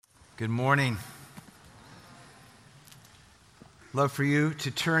Good morning. Love for you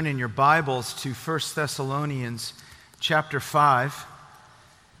to turn in your Bibles to 1 Thessalonians chapter 5.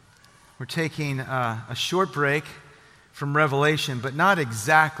 We're taking a short break from Revelation, but not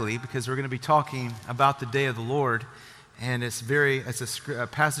exactly, because we're going to be talking about the day of the Lord, and it's a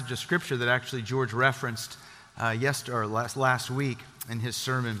passage of Scripture that actually George referenced last week in his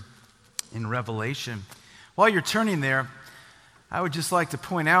sermon in Revelation. While you're turning there, I would just like to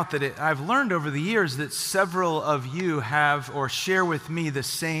point out that I've learned over the years that several of you have or share with me the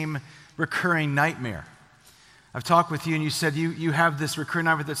same recurring nightmare. I've talked with you and you said you have this recurring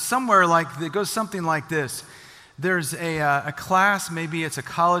nightmare that's somewhere that goes something like this. There's a class, maybe it's a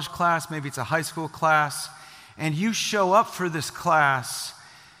college class, maybe it's a high school class, and you show up for this class,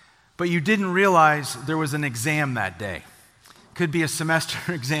 but you didn't realize there was an exam that day. Could be a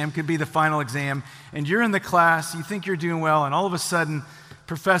semester exam, could be the final exam, and you're in the class, you think you're doing well, and all of a sudden,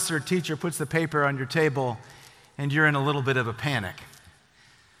 professor or teacher puts the paper on your table, and you're in a little bit of a panic.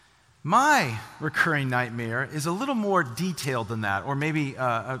 My recurring nightmare is a little more detailed than that, or maybe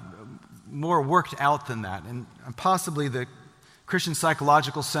more worked out than that, and possibly the Christian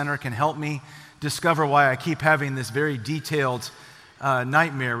Psychological Center can help me discover why I keep having this very detailed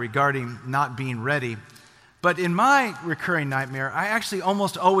nightmare regarding not being ready. But in my recurring nightmare, I actually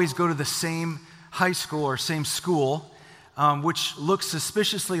almost always go to the same high school or same school, which looks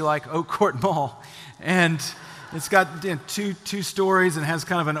suspiciously like Oak Court Mall. And it's got two stories and has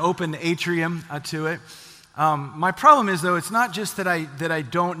kind of an open atrium to it. My problem is, though, it's not just that I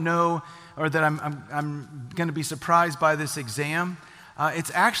don't know or that I'm going to be surprised by this exam. It's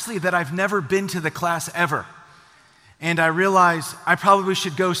actually that I've never been to the class ever. And I realize I probably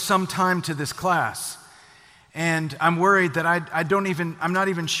should go sometime to this class. And I'm worried that I'm not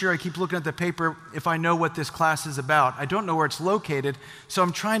even sure, I keep looking at the paper, if I know what this class is about. I don't know where it's located, so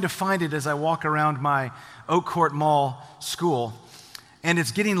I'm trying to find it as I walk around my Oak Court Mall school. And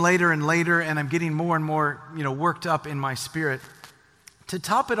it's getting later and later, and I'm getting more and more, worked up in my spirit. To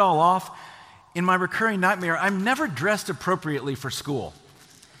top it all off, in my recurring nightmare, I'm never dressed appropriately for school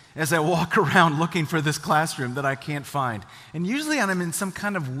as I walk around looking for this classroom that I can't find. And usually I'm in some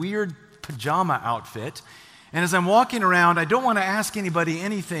kind of weird pajama outfit. And as I'm walking around, I don't want to ask anybody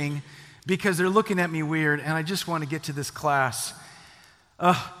anything because they're looking at me weird, and I just want to get to this class.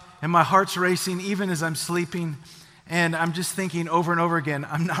 And my heart's racing even as I'm sleeping, and I'm just thinking over and over again,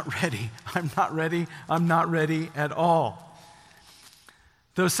 I'm not ready. I'm not ready. I'm not ready at all.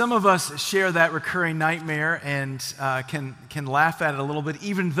 Though some of us share that recurring nightmare and can laugh at it a little bit,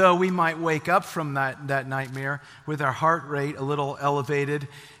 even though we might wake up from that nightmare with our heart rate a little elevated,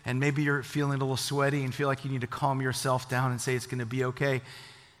 and maybe you're feeling a little sweaty and feel like you need to calm yourself down and say it's going to be okay,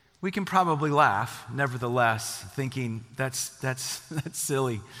 we can probably laugh, nevertheless, thinking that's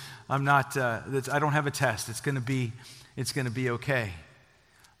silly. I don't have a test. It's going to be okay.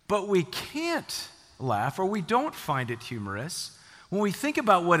 But we can't laugh, or we don't find it humorous when we think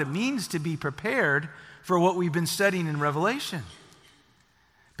about what it means to be prepared for what we've been studying in Revelation.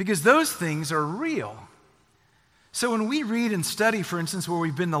 Because those things are real. So when we read and study, for instance, where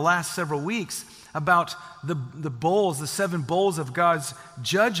we've been the last several weeks, about the bowls, the 7 bowls of God's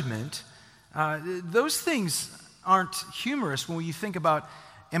judgment, those things aren't humorous when you think about,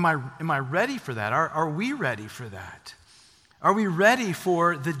 am I ready for that? Are we ready for that? Are we ready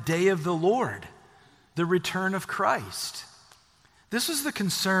for the day of the Lord, the return of Christ? This was the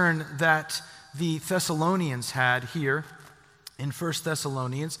concern that the Thessalonians had here in 1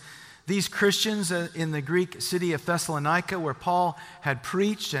 Thessalonians. These Christians in the Greek city of Thessalonica, where Paul had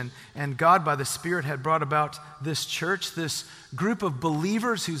preached and God by the Spirit had brought about this church, this group of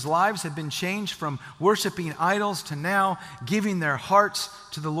believers whose lives had been changed from worshiping idols to now giving their hearts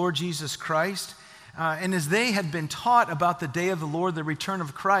to the Lord Jesus Christ. And as they had been taught about the day of the Lord, the return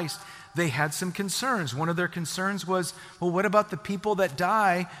of Christ, they had some concerns. One of their concerns was, well, what about the people that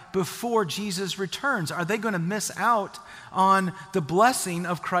die before Jesus returns? Are they going to miss out on the blessing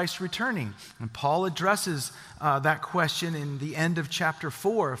of Christ returning? And Paul addresses that question in the end of chapter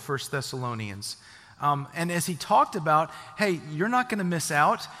 4 of 1 Thessalonians. And as he talked about, hey, you're not going to miss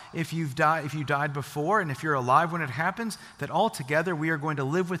out if you died before, and if you're alive when it happens, that altogether we are going to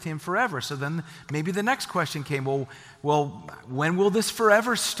live with him forever. So then maybe the next question came, well, when will this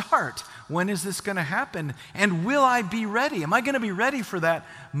forever start? When is this going to happen? And will I be ready? Am I going to be ready for that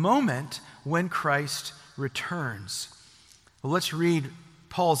moment when Christ returns? Well, let's read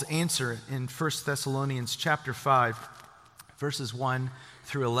Paul's answer in 1 Thessalonians chapter 5, verses 1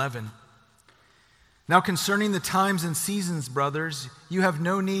 through 11. Now concerning the times and seasons, brothers, you have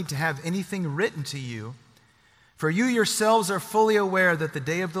no need to have anything written to you, For you yourselves are fully aware that the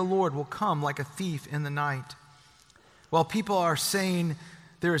day of the Lord will come like a thief in the night. While people are saying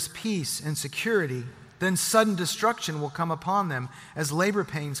there is peace and security, then sudden destruction will come upon them as labor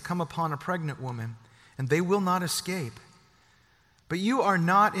pains come upon a pregnant woman, and they will not escape. But you are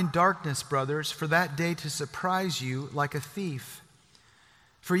not in darkness, brothers, for that day to surprise you like a thief.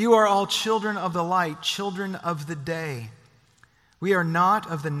 For you are all children of the light, children of the day. We are not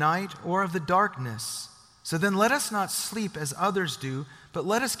of the night or of the darkness. So then let us not sleep as others do, but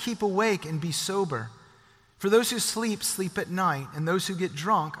let us keep awake and be sober. For those who sleep, sleep at night, and those who get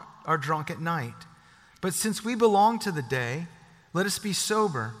drunk are drunk at night. But since we belong to the day, let us be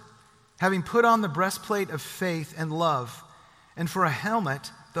sober, having put on the breastplate of faith and love, and for a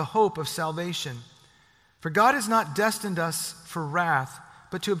helmet, the hope of salvation. For God has not destined us for wrath,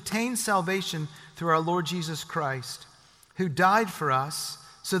 but to obtain salvation through our Lord Jesus Christ, who died for us,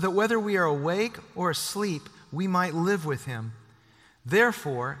 so that whether we are awake or asleep, we might live with him.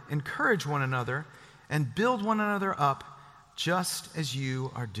 Therefore, encourage one another and build one another up, just as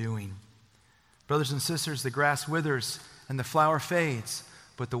you are doing. Brothers and sisters, the grass withers and the flower fades,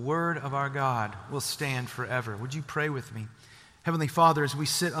 but the word of our God will stand forever. Would you pray with me? Heavenly Father, as we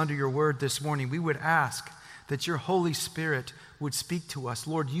sit under your word this morning, we would ask that your Holy Spirit would speak to us.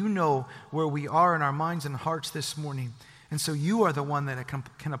 Lord, you know where we are in our minds and hearts this morning, and so you are the one that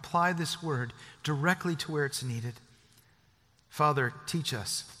can apply this word directly to where it's needed. Father, teach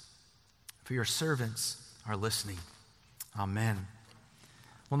us, for your servants are listening. Amen.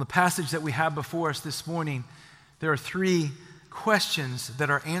 Well, in the passage that we have before us this morning, there are three questions that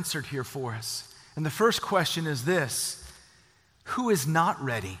are answered here for us. And the first question is this: who is not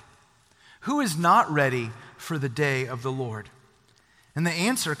ready? Who is not ready for the day of the Lord? And the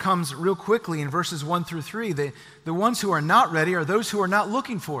answer comes real quickly in verses 1 through 3. The ones who are not ready are those who are not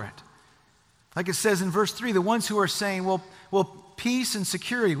looking for it. Like it says in verse 3, the ones who are saying, well, peace and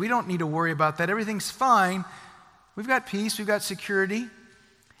security, we don't need to worry about that. Everything's fine. We've got peace, we've got security.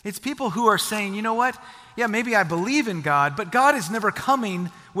 It's people who are saying, you know what? Yeah, maybe I believe in God, but God is never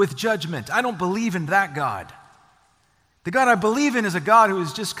coming with judgment. I don't believe in that God. The God I believe in is a God who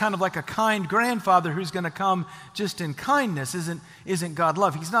is just kind of like a kind grandfather who's going to come just in kindness. Isn't God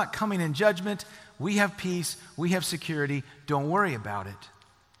love? He's not coming in judgment. We have peace. We have security. Don't worry about it.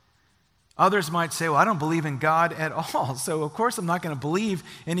 Others might say, well, I don't believe in God at all. So of course I'm not going to believe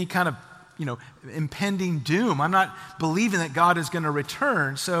any kind of impending doom. I'm not believing that God is going to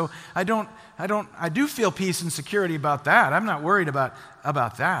return. So I do feel peace and security about that. I'm not worried about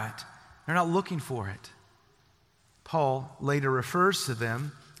that. They're not looking for it. Paul later refers to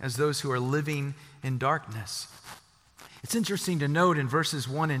them as those who are living in darkness. It's interesting to note in verses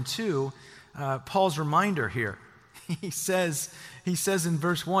 1 and 2, Paul's reminder here. He says in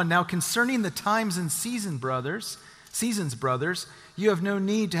verse 1, now concerning the times and seasons, brothers, you have no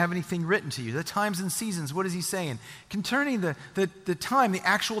need to have anything written to you. The times and seasons, what is he saying? Concerning the time, the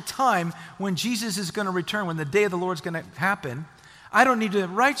actual time when Jesus is going to return, when the day of the Lord is going to happen, I don't need to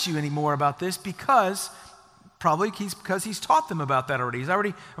write to you anymore about this because he's taught them about that already. I've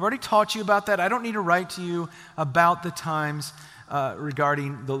already taught you about that. I don't need to write to you about the times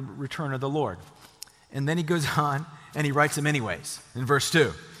regarding the return of the Lord. And then he goes on and he writes them anyways in verse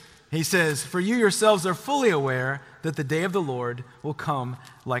 2. He says, for you yourselves are fully aware that the day of the Lord will come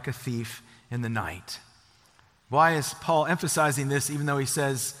like a thief in the night. Why is Paul emphasizing this even though he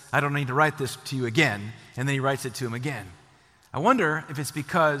says, I don't need to write this to you again, and then he writes it to him again? I wonder if it's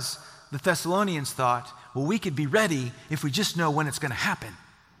because the Thessalonians thought, well, we could be ready if we just know when it's going to happen.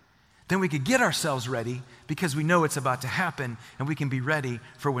 Then we could get ourselves ready because we know it's about to happen, and we can be ready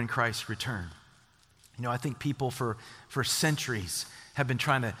for when Christ returns. I think people for centuries have been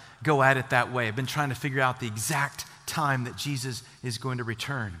trying to go at it that way, have been trying to figure out the exact time that Jesus is going to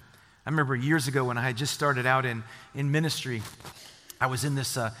return. I remember years ago when I had just started out in ministry, I was in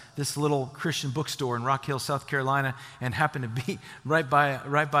this little Christian bookstore in Rock Hill, South Carolina, and happened to be right by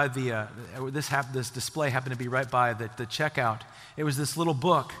the this display happened to be right by the checkout. It was this little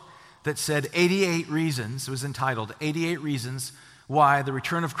book that said 88 reasons. It was entitled 88 Reasons Why the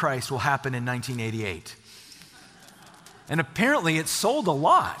Return of Christ Will Happen in 1988. And apparently it sold a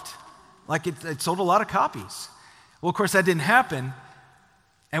lot. Like it sold a lot of copies. Well, of course, that didn't happen.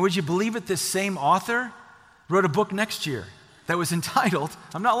 And would you believe it, this same author wrote a book next year that was entitled,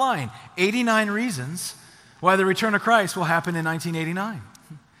 I'm not lying, 89 Reasons Why the Return of Christ Will Happen in 1989.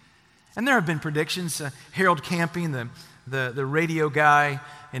 And there have been predictions. Harold Camping, the radio guy,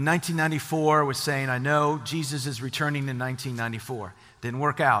 in 1994 was saying, I know Jesus is returning in 1994. Didn't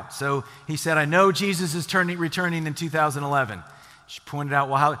work out. So he said, I know Jesus is returning in 2011. She pointed out,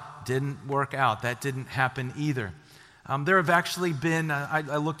 well, how it didn't work out. That didn't happen either. There have actually been,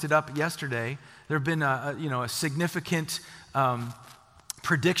 I looked it up yesterday, there have been a significant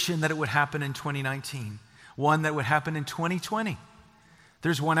prediction that it would happen in 2019, one that would happen in 2020.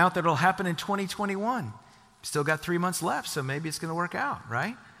 There's one out that will happen in 2021. Still got 3 months left, so maybe it's going to work out,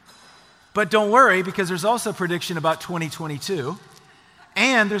 right? But don't worry, because there's also a prediction about 2022,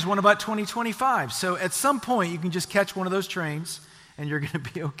 and there's one about 2025. So at some point, you can just catch one of those trains, and you're going to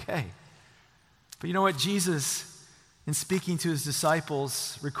be okay. But you know what? Jesus, in speaking to his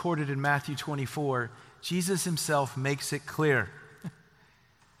disciples, recorded in Matthew 24, Jesus himself makes it clear.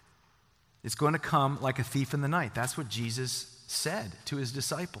 It's going to come like a thief in the night. That's what Jesus said to his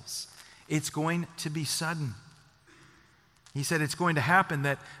disciples. It's going to be sudden. He said it's going to happen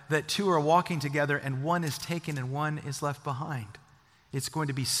that two are walking together and one is taken and one is left behind. It's going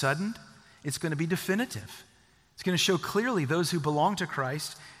to be sudden. It's going to be definitive. It's going to show clearly those who belong to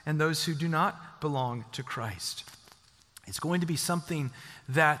Christ and those who do not belong to Christ. It's going to be something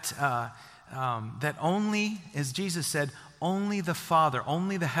that only, as Jesus said, only the Father,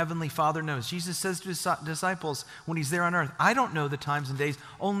 only the Heavenly Father knows. Jesus says to his disciples when he's there on earth, I don't know the times and days,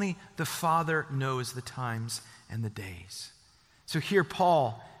 only the Father knows the times and the days. So here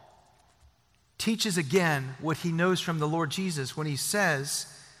Paul teaches again what he knows from the Lord Jesus when he says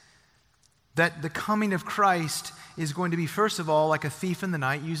that the coming of Christ is going to be, first of all, like a thief in the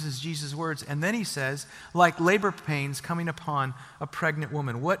night, uses Jesus' words, and then he says, like labor pains coming upon a pregnant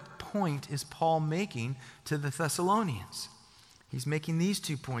woman. What point is Paul making to the Thessalonians? He's making these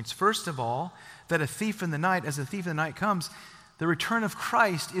 2 points. First of all, that a thief in the night, as a thief in the night comes, the return of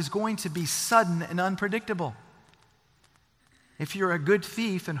Christ is going to be sudden and unpredictable. If you're a good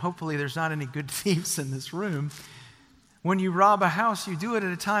thief, and hopefully there's not any good thieves in this room, when you rob a house, you do it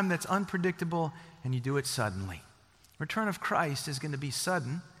at a time that's unpredictable and you do it suddenly. Return of Christ is going to be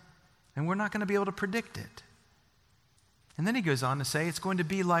sudden, and we're not going to be able to predict it. And then he goes on to say it's going to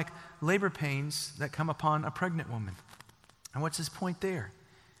be like labor pains that come upon a pregnant woman. And what's his point there?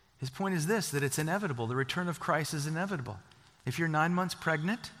 His point is this, that it's inevitable. The return of Christ is inevitable. If you're 9 months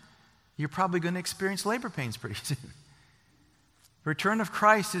pregnant, you're probably going to experience labor pains pretty soon. The return of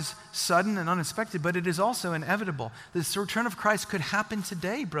Christ is sudden and unexpected, but it is also inevitable. This return of Christ could happen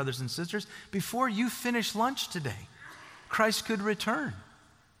today, brothers and sisters. Before you finish lunch today, Christ could return.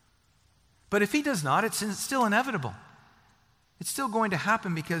 But if he does not, it's still inevitable. It's still going to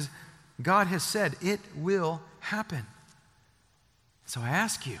happen because God has said it will happen. So I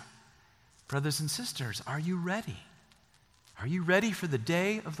ask you, brothers and sisters, are you ready? Are you ready for the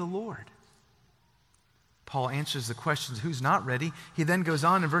day of the Lord? Paul answers the questions, who's not ready? He then goes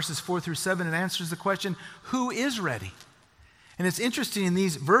on in verses 4 through 7 and answers the question, who is ready? And it's interesting in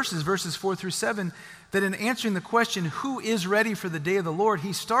these verses 4 through 7, that in answering the question, who is ready for the day of the Lord,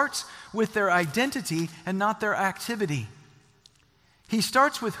 he starts with their identity and not their activity. He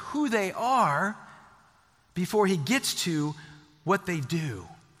starts with who they are before he gets to what they do.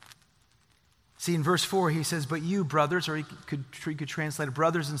 See, in verse 4, he says, but you, brothers, or he could translate it,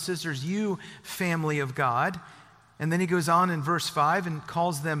 brothers and sisters, you family of God. And then he goes on in verse 5 and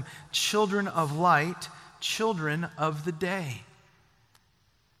calls them children of light, children of the day.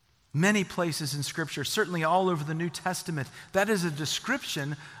 Many places in Scripture, certainly all over the New Testament, that is a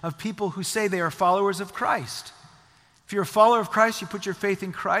description of people who say they are followers of Christ. If you're a follower of Christ, you put your faith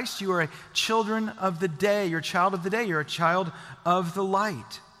in Christ, you are a children of the day, you're a child of the day, you're a child of the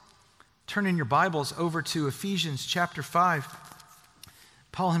light. Turn in your Bibles over to Ephesians chapter 5.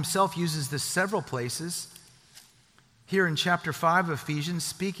 Paul himself uses this several places. Here in chapter 5 of Ephesians,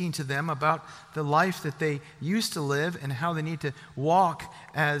 speaking to them about the life that they used to live and how they need to walk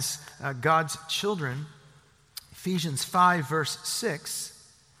as God's children. Ephesians 5 verse 6.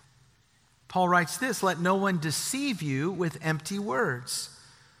 Paul writes this, let no one deceive you with empty words.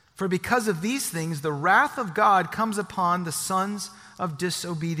 For because of these things, the wrath of God comes upon the sons of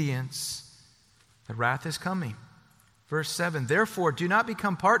disobedience. The wrath is coming. Verse 7, therefore do not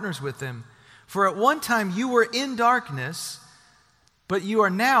become partners with them. For at one time you were in darkness, but you are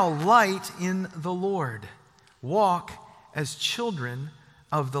now light in the Lord. Walk as children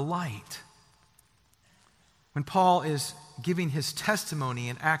of the light. When Paul is giving his testimony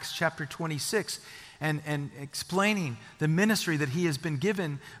in Acts chapter 26 and explaining the ministry that he has been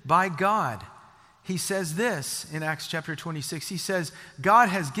given by God, he says this in Acts chapter 26. He says, God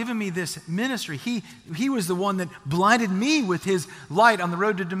has given me this ministry. He was the one that blinded me with his light on the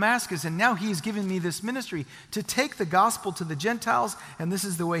road to Damascus, and now he's given me this ministry to take the gospel to the Gentiles, and this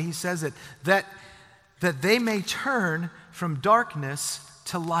is the way he says it, that they may turn from darkness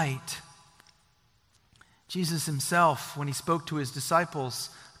to light. Jesus himself, when he spoke to his disciples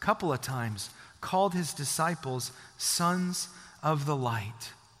a couple of times, called his disciples sons of the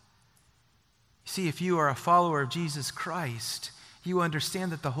light. See, if you are a follower of Jesus Christ, you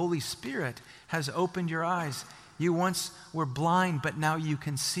understand that the Holy Spirit has opened your eyes. You once were blind, but now you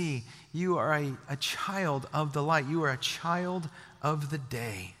can see. You are a child of the light. You are a child of the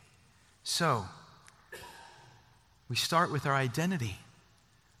day. So, we start with our identity.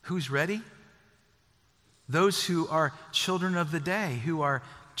 Who's ready? Those who are children of the day, who are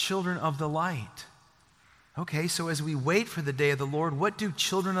children of the light. Okay, so as we wait for the day of the Lord, what do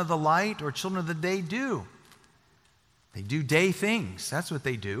children of the light or children of the day do? They do day things. That's what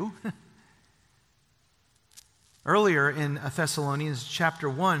they do. Earlier in Thessalonians chapter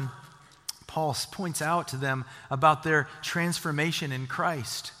 1, Paul points out to them about their transformation in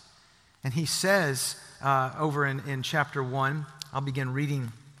Christ. And he says over in chapter 1, I'll begin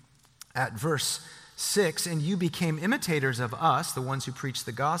reading at verse 6, and you became imitators of us, the ones who preach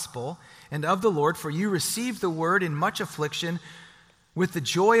the gospel, and of the Lord, for you received the word in much affliction with the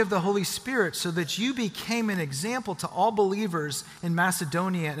joy of the Holy Spirit, so that you became an example to all believers in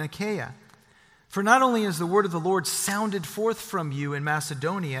Macedonia and Achaia. For not only has the word of the Lord sounded forth from you in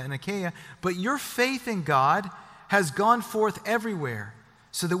Macedonia and Achaia, but your faith in God has gone forth everywhere,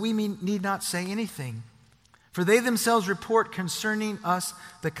 so that we need not say anything. For they themselves report concerning us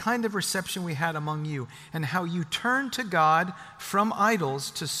the kind of reception we had among you, and how you turned to God from idols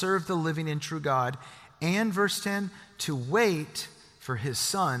to serve the living and true God, and, verse 10, to wait for his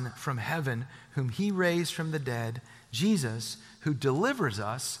Son from heaven, whom he raised from the dead, Jesus, who delivers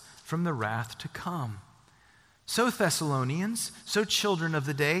us from the wrath to come. So Thessalonians, so children of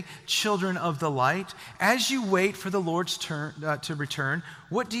the day, children of the light, as you wait for the Lord's to return,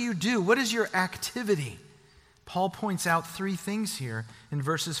 what do you do? What is your activity? Paul points out three things here in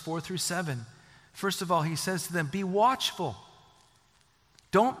verses 4 through 7. First of all, he says to them, be watchful.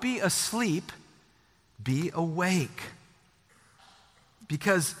 Don't be asleep, be awake.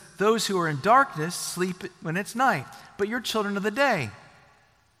 Because those who are in darkness sleep when it's night, but you're children of the day.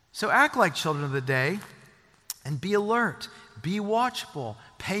 So act like children of the day and be alert, be watchful,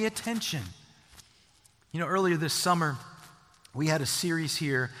 pay attention. You know, earlier this summer, we had a series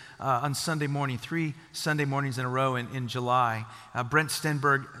here on Sunday morning, 3 Sunday mornings in a row in July. Brent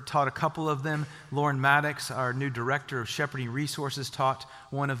Stenberg taught a couple of them. Lauren Maddox, our new director of Shepherding Resources, taught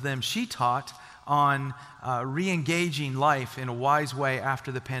one of them. She taught on re-engaging life in a wise way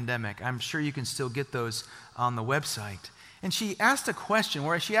after the pandemic. I'm sure you can still get those on the website. And she asked a question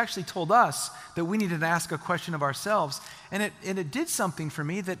where she actually told us that we needed to ask a question of ourselves. And it did something for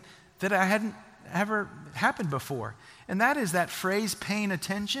me that I hadn't ever happened before. And that is that phrase, paying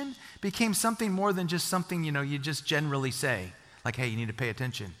attention, became something more than just something, you just generally say. Like, hey, you need to pay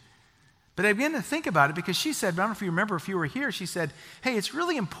attention. But I began to think about it because she said, I don't know if you remember if you were here, she said, hey, it's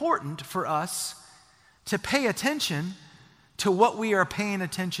really important for us to pay attention to what we are paying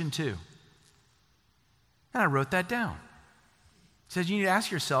attention to. And I wrote that down. It says you need to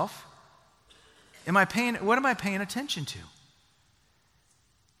ask yourself, what am I paying attention to?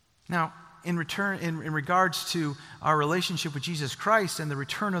 Now, in regards to our relationship with Jesus Christ and the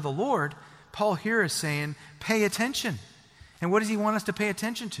return of the Lord, Paul here is saying, pay attention. And what does he want us to pay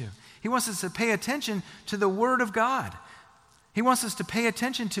attention to? He wants us to pay attention to the Word of God. He wants us to pay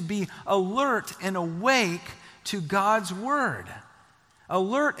attention to be alert and awake to God's Word.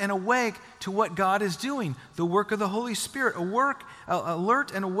 Alert and awake to what God is doing, the work of the Holy Spirit.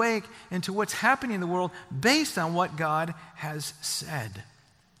 Alert and awake into what's happening in the world based on what God has said.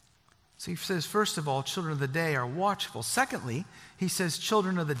 So he says, first of all, children of the day are watchful. Secondly, he says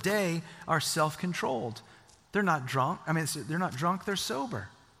children of the day are self-controlled. They're not drunk. They're not drunk, they're sober.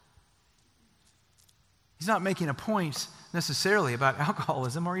 He's not making a point necessarily about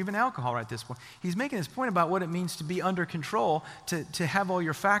alcoholism or even alcohol right at this point. He's making his point about what it means to be under control, to have all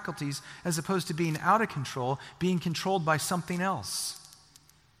your faculties, as opposed to being out of control, being controlled by something else.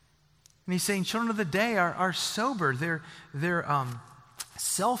 And he's saying children of the day are sober. They're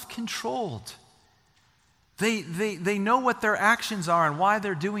self-controlled. They know what their actions are and why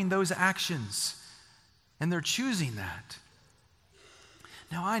they're doing those actions. And they're choosing that.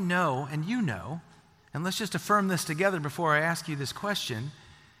 Now I know, and you know, and let's just affirm this together before I ask you this question,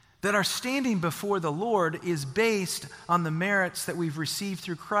 that our standing before the Lord is based on the merits that we've received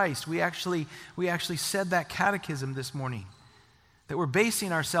through Christ. We actually said that catechism this morning, that we're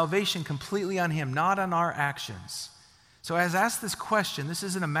basing our salvation completely on Him, not on our actions. So as I ask this question, this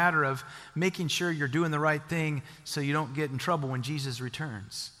isn't a matter of making sure you're doing the right thing so you don't get in trouble when Jesus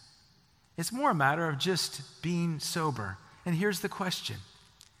returns. It's more a matter of just being sober. And here's the question.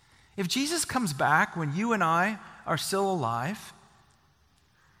 If Jesus comes back when you and I are still alive,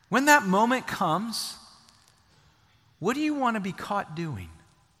 when that moment comes, what do you want to be caught doing?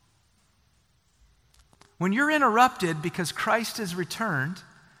 When you're interrupted because Christ has returned,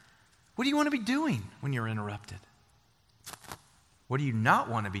 what do you want to be doing when you're interrupted? What do you not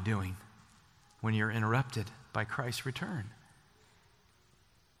want to be doing when you're interrupted by Christ's return?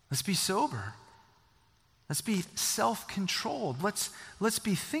 Let's be sober. Let's be self-controlled. Let's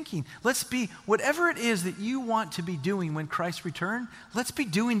be thinking. Let's be, whatever it is that you want to be doing when Christ returns, let's be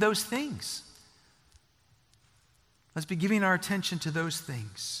doing those things. Let's be giving our attention to those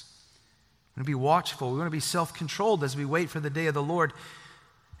things. We want to be watchful. We want to be self-controlled as we wait for the day of the Lord.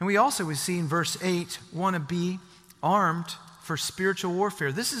 And we see in verse 8, want to be armed for spiritual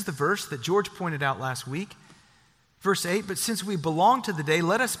warfare. This is the verse that George pointed out last week. Verse 8, but since we belong to the day,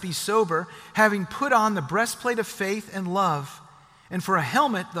 let us be sober, having put on the breastplate of faith and love, and for a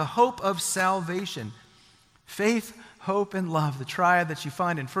helmet, the hope of salvation. Faith, hope, and love, the triad that you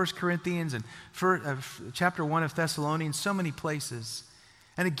find in 1 Corinthians and chapter 1 of Thessalonians, so many places.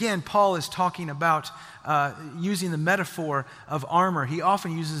 And again, Paul is talking about using the metaphor of armor. He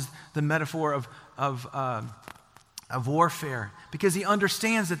often uses the metaphor of warfare because he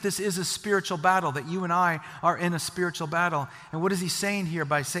understands that this is a spiritual battle, that you and I are in a spiritual battle. And what is he saying here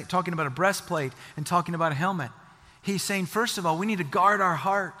by talking about a breastplate and talking about a helmet? He's saying, first of all, we need to guard our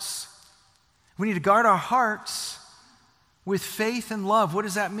hearts. We need to guard our hearts with faith and love. What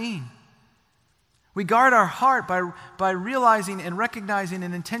does that mean? We guard our heart by realizing and recognizing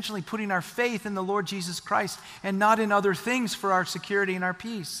and intentionally putting our faith in the Lord Jesus Christ and not in other things for our security and our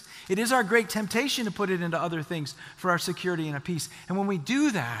peace. It is our great temptation to put it into other things for our security and our peace. And when we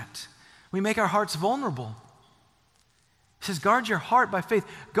do that, we make our hearts vulnerable. He says, guard your heart by faith.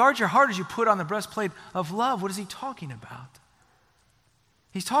 Guard your heart as you put on the breastplate of love. What is he talking about?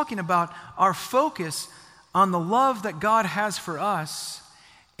 He's talking about our focus on the love that God has for us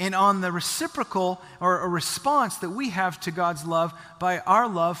and on the reciprocal or a response that we have to God's love by our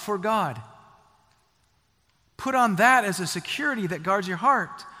love for God. Put on that as a security that guards your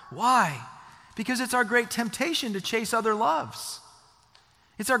heart. Why? Because it's our great temptation to chase other loves.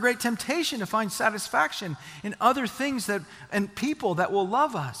 It's our great temptation to find satisfaction in other things and people that will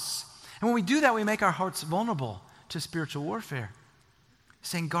love us. And when we do that, we make our hearts vulnerable to spiritual warfare.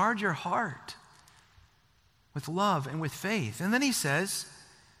 Saying, guard your heart with love and with faith. And then he says,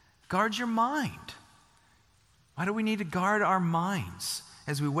 guard your mind. Why do we need to guard our minds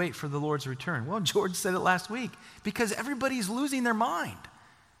as we wait for the Lord's return? Well, George said it last week, because everybody's losing their mind.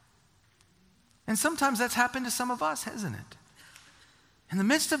 And sometimes that's happened to some of us, hasn't it? In the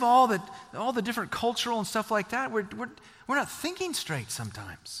midst of all the different cultural and stuff like that, we're not thinking straight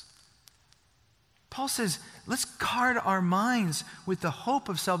sometimes. Paul says, let's guard our minds with the hope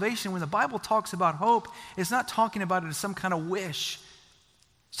of salvation. When the Bible talks about hope, it's not talking about it as some kind of wish.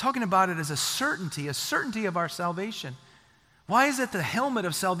 It's talking about it as a certainty of our salvation. Why is it the helmet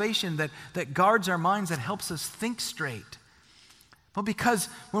of salvation that guards our minds, that helps us think straight? Well, because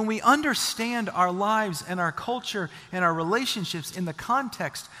when we understand our lives and our culture and our relationships in the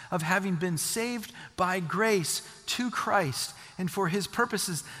context of having been saved by grace to Christ and for his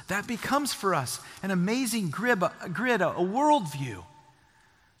purposes, that becomes for us an amazing grid, a worldview.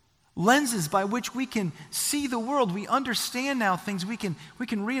 Lenses by which we can see the world. We understand now things. We can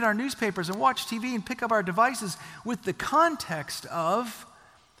read our newspapers and watch TV and pick up our devices with the context of,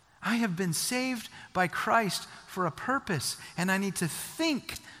 I have been saved by Christ for a purpose, and I need to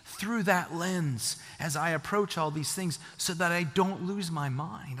think through that lens as I approach all these things so that I don't lose my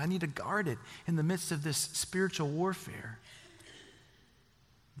mind. I need to guard it in the midst of this spiritual warfare.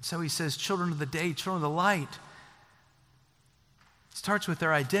 And so he says, children of the day, children of the light. It starts with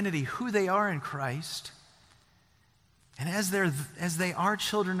their identity, who they are in Christ. And as they are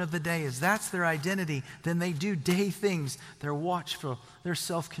children of the day, as that's their identity, then they do day things. They're watchful, they're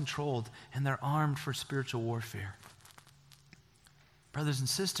self-controlled, and they're armed for spiritual warfare. Brothers and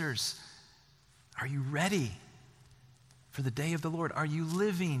sisters, are you ready for the day of the Lord? Are you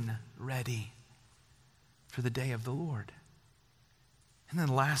living ready for the day of the Lord? And then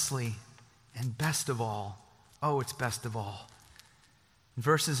lastly, and best of all, it's best of all. In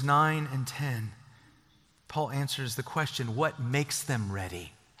verses 9 and 10, Paul answers the question, what makes them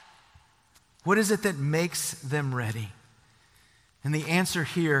ready? What is it that makes them ready? And the answer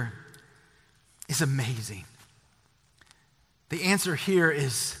here is amazing. The answer here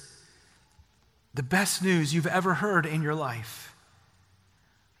is the best news you've ever heard in your life.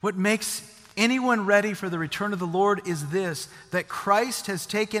 What makes anyone ready for the return of the Lord is this, that Christ has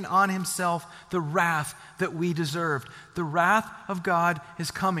taken on himself the wrath that we deserved. The wrath of God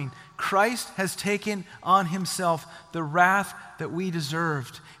is coming. Christ has taken on himself the wrath that we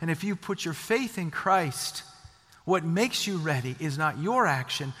deserved. And if you put your faith in Christ, what makes you ready is not your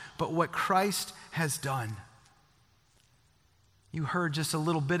action, but what Christ has done. You heard just a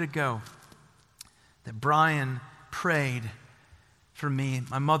little bit ago that Brian prayed for me.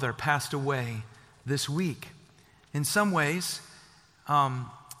 My mother passed away this week. In some ways,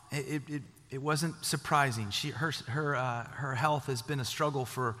 it wasn't surprising. Her health has been a struggle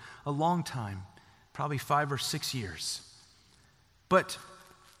for a long time, probably 5 or 6 years. But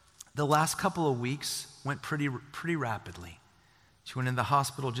the last couple of weeks went pretty rapidly. She went in the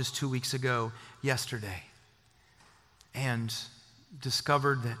hospital just 2 weeks ago, yesterday, and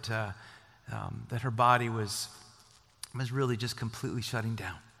discovered that her body was really just completely shutting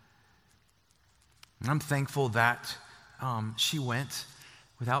down. And I'm thankful that she went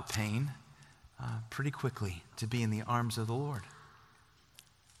without pain pretty quickly to be in the arms of the Lord.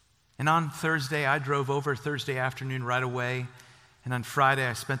 And on Thursday, I drove over Thursday afternoon right away. And on Friday,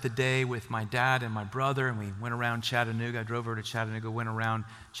 I spent the day with my dad and my brother, and we went around Chattanooga. I drove over to Chattanooga, went around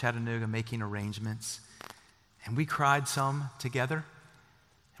Chattanooga making arrangements. And we cried some together,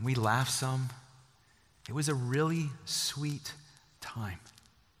 and we laughed some. It was a really sweet time.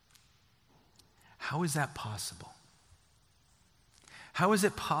 How is that possible? How is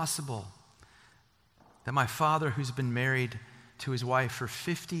it possible that my father, who's been married to his wife for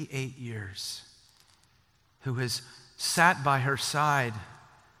 58 years, who has sat by her side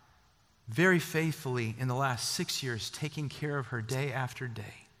very faithfully in the last 6 years, taking care of her day after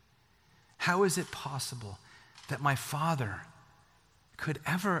day, how is it possible that my father could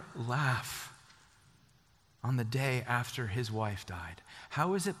ever laugh on the day after his wife died?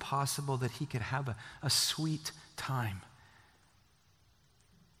 How is it possible that he could have a sweet time?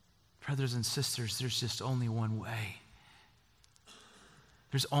 Brothers and sisters, there's just only one way.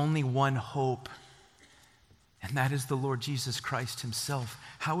 There's only one hope, and that is the Lord Jesus Christ himself.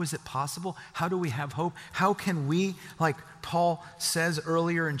 How is it possible? How do we have hope? How can we, like Paul says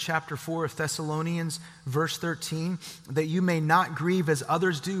earlier in chapter 4 of Thessalonians, verse 13, that you may not grieve as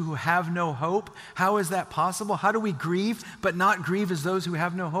others do who have no hope? How is that possible? How do we grieve but not grieve as those who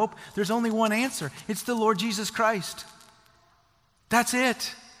have no hope? There's only one answer. It's the Lord Jesus Christ. That's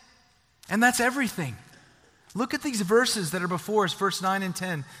it. And that's everything. Look at these verses that are before us, verse 9 and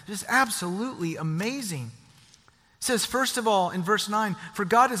 10. Just absolutely amazing. It says, first of all, in verse 9, for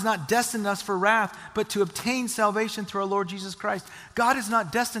God has not destined us for wrath, but to obtain salvation through our Lord Jesus Christ. God has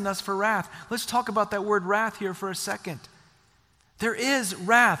not destined us for wrath. Let's talk about that word wrath here for a second. There is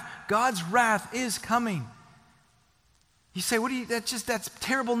wrath. God's wrath is coming. You say, that's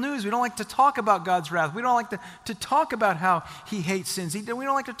terrible news. We don't like to talk about God's wrath. We don't like to talk about how he hates sins. We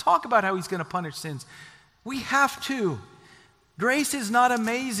don't like to talk about how he's going to punish sins. We have to. Grace is not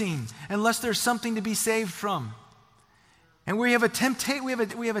amazing unless there's something to be saved from. And we have a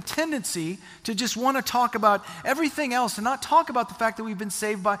tendency to just want to talk about everything else and not talk about the fact that we've been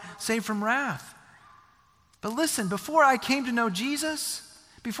saved from wrath. But listen, before I came to know Jesus,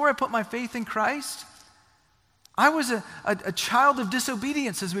 before I put my faith in Christ, I was a child of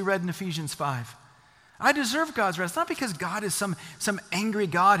disobedience, as we read in Ephesians 5. I deserve God's wrath. It's not because God is some angry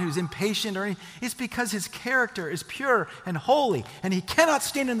God who's impatient or anything. It's because his character is pure and holy, and he cannot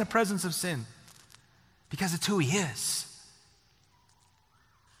stand in the presence of sin because it's who he is.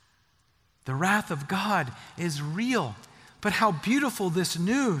 The wrath of God is real. But how beautiful this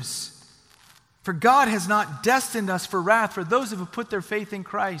news. For God has not destined us for wrath for those who have put their faith in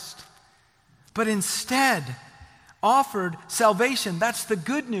Christ, but instead offered salvation. That's the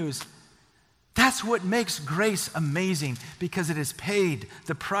good news. That's what makes grace amazing, because it has paid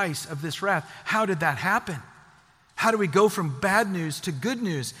the price of this wrath. How did that happen? How do we go from bad news to good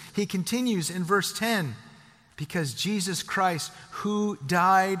news? He continues in verse 10, because Jesus Christ, who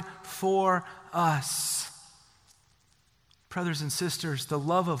died for us. Brothers and sisters, the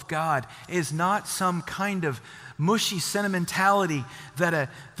love of God is not some kind of mushy sentimentality that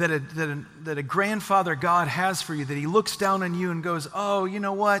a grandfather God has for you, that he looks down on you and goes, oh, you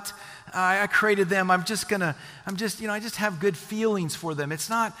know what? I created them. I just have good feelings for them. It's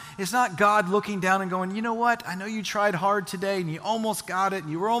not God looking down and going, you know what? I know you tried hard today and you almost got it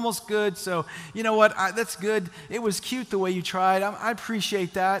and you were almost good. So you know what? That's good. It was cute the way you tried. I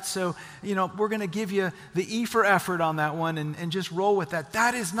appreciate that. So, we're going to give you the E for effort on that one and just roll with that.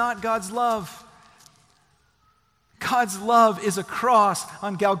 That is not God's love. God's love is a cross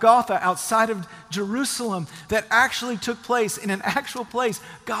on Golgotha outside of Jerusalem that actually took place in an actual place.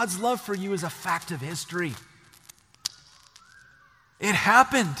 God's love for you is a fact of history. It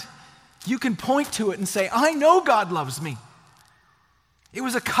happened. You can point to it and say, I know God loves me. It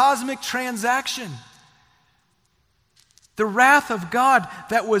was a cosmic transaction. The wrath of God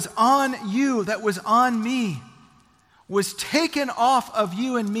that was on you, that was on me, was taken off of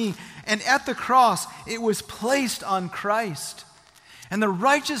you and me. And at the cross, it was placed on Christ. And the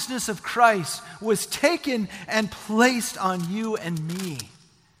righteousness of Christ was taken and placed on you and me.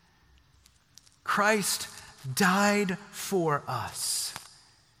 Christ died for us.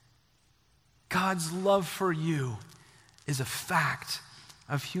 God's love for you is a fact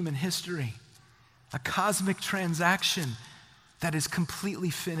of human history, a cosmic transaction that is completely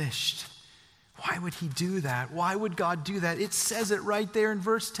finished. Why would he do that? Why would God do that? It says it right there in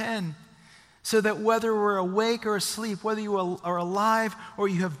verse 10. So that whether we're awake or asleep, whether you are alive or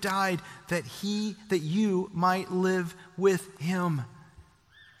you have died, that you might live with him.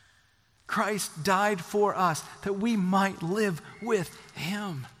 Christ died for us, that we might live with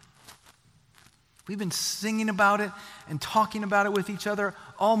him. We've been singing about it and talking about it with each other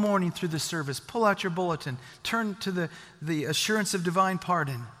all morning through the service. Pull out your bulletin. Turn to the assurance of divine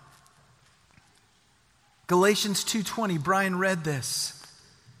pardon. Galatians 2:20, Brian read this.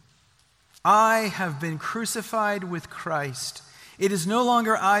 I have been crucified with Christ. It is no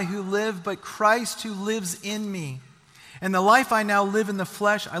longer I who live, but Christ who lives in me. And the life I now live in the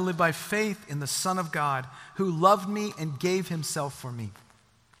flesh, I live by faith in the Son of God, who loved me and gave himself for me.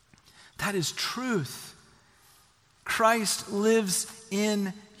 That is truth. Christ lives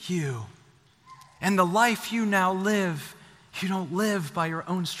in you. And the life you now live, you don't live by your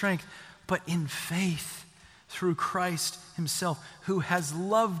own strength, but in faith through Christ himself, who has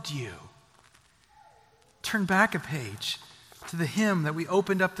loved you. Turn back a page to the hymn that we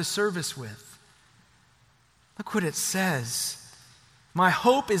opened up the service with. Look what it says. My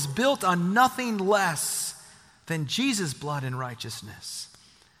hope is built on nothing less than Jesus' blood and righteousness.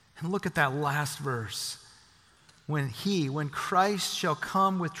 And look at that last verse. When Christ shall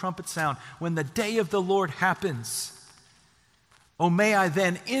come with trumpet sound, when the day of the Lord happens, oh, may I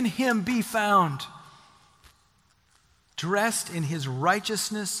then in him be found, dressed in his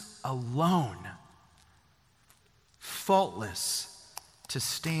righteousness alone, faultless to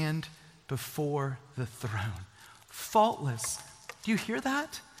stand before the throne. Faultless. Do you hear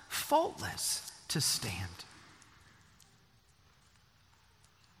that? Faultless to stand.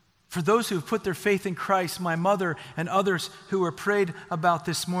 For those who have put their faith in Christ, my mother and others who were prayed about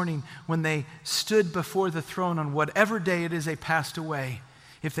this morning, when they stood before the throne on whatever day it is they passed away,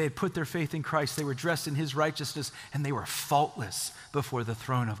 if they had put their faith in Christ, they were dressed in his righteousness and they were faultless before the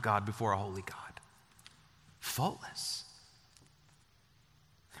throne of God, before a holy God. Faultless.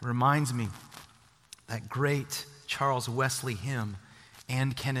 It reminds me that great Charles Wesley hymn,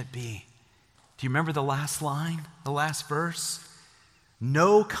 And Can It Be? Do you remember the last line, the last verse?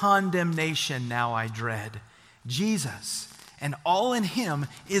 No condemnation now I dread. Jesus and all in him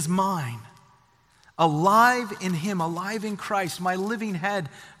is mine. Alive in him, alive in Christ, my living head,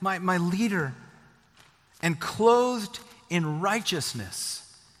 my leader, and clothed in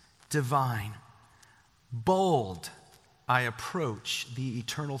righteousness divine. Bold I approach the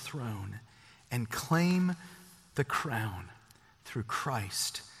eternal throne and claim the crown through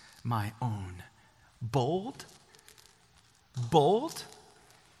Christ my own. Bold? Bold?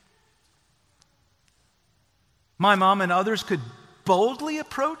 My mom and others could boldly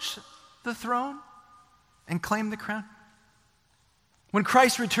approach the throne and claim the crown. When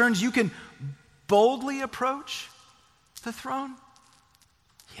Christ returns, you can boldly approach the throne?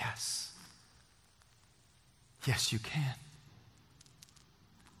 Yes. Yes, you can.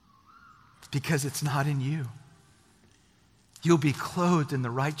 Because it's not in you. You'll be clothed in the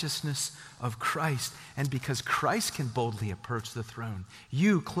righteousness of Christ. And because Christ can boldly approach the throne,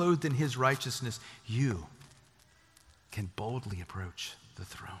 you, clothed in his righteousness, you can boldly approach the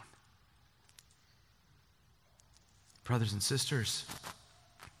throne. Brothers and sisters,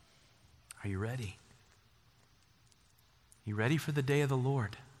 are you ready? Are you ready for the day of the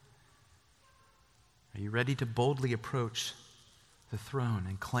Lord? Are you ready to boldly approach the throne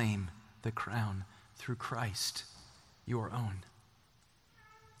and claim the crown through Christ, your own?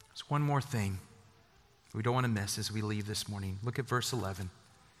 There's one more thing we don't want to miss as we leave this morning. Look at verse 11.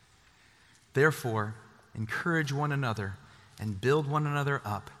 Therefore, encourage one another and build one another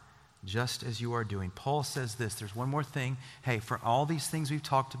up, just as you are doing. Paul says this. There's one more thing. Hey, for all these things we've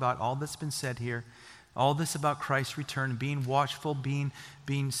talked about, all that's been said here, all this about Christ's return, being watchful, being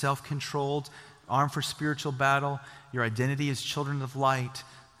self-controlled, armed for spiritual battle. Your identity is children of light.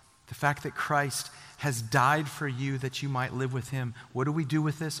 The fact that Christ has died for you that you might live with him. What do we do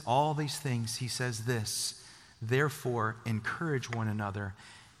with this? All these things. He says this, therefore, encourage one another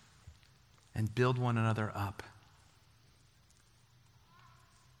and build one another up.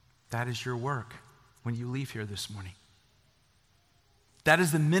 That is your work when you leave here this morning. That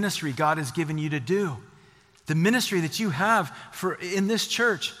is the ministry God has given you to do. The ministry that you have in this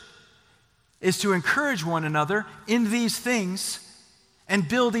church is to encourage one another in these things and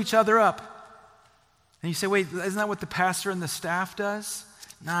build each other up. And you say, wait, isn't that what the pastor and the staff does?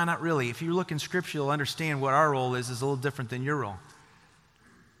 No, not really. If you look in Scripture, you'll understand what our role is a little different than your role.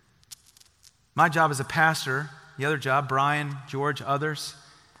 My job as a pastor, the other job, Brian, George, others,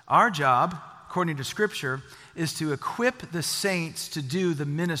 our job, according to Scripture, is to equip the saints to do the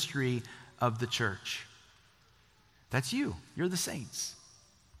ministry of the church. That's you. You're the saints.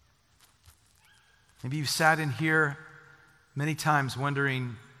 Maybe you've sat in here many times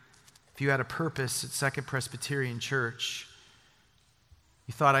wondering if you had a purpose at Second Presbyterian Church.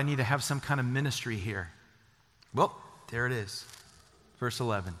 You thought, I need to have some kind of ministry here. Well, there it is. Verse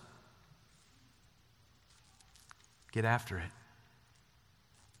 11. Get after it.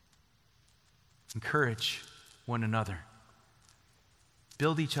 Encourage one another.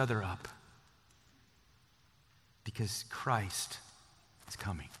 Build each other up. Because Christ is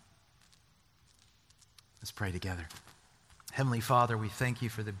coming. Let's pray together. Heavenly Father, we thank you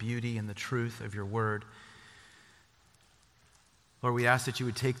for the beauty and the truth of your word. Lord, we ask that you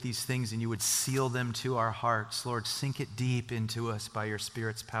would take these things and you would seal them to our hearts. Lord, sink it deep into us by your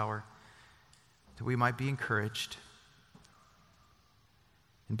Spirit's power, that we might be encouraged.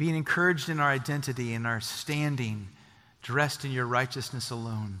 And being encouraged in our identity and our standing, dressed in your righteousness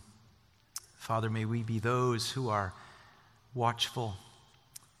alone. Father, may we be those who are watchful,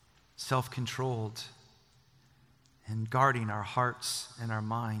 self-controlled, and guarding our hearts and our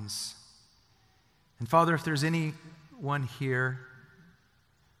minds. And Father, if there's anyone here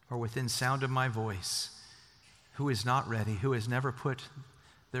or within sound of my voice who is not ready, who has never put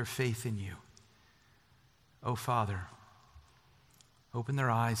their faith in you, oh Father, open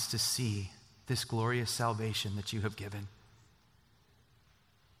their eyes to see this glorious salvation that you have given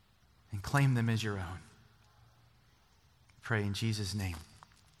and claim them as your own. Pray in Jesus' name.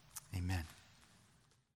 Amen.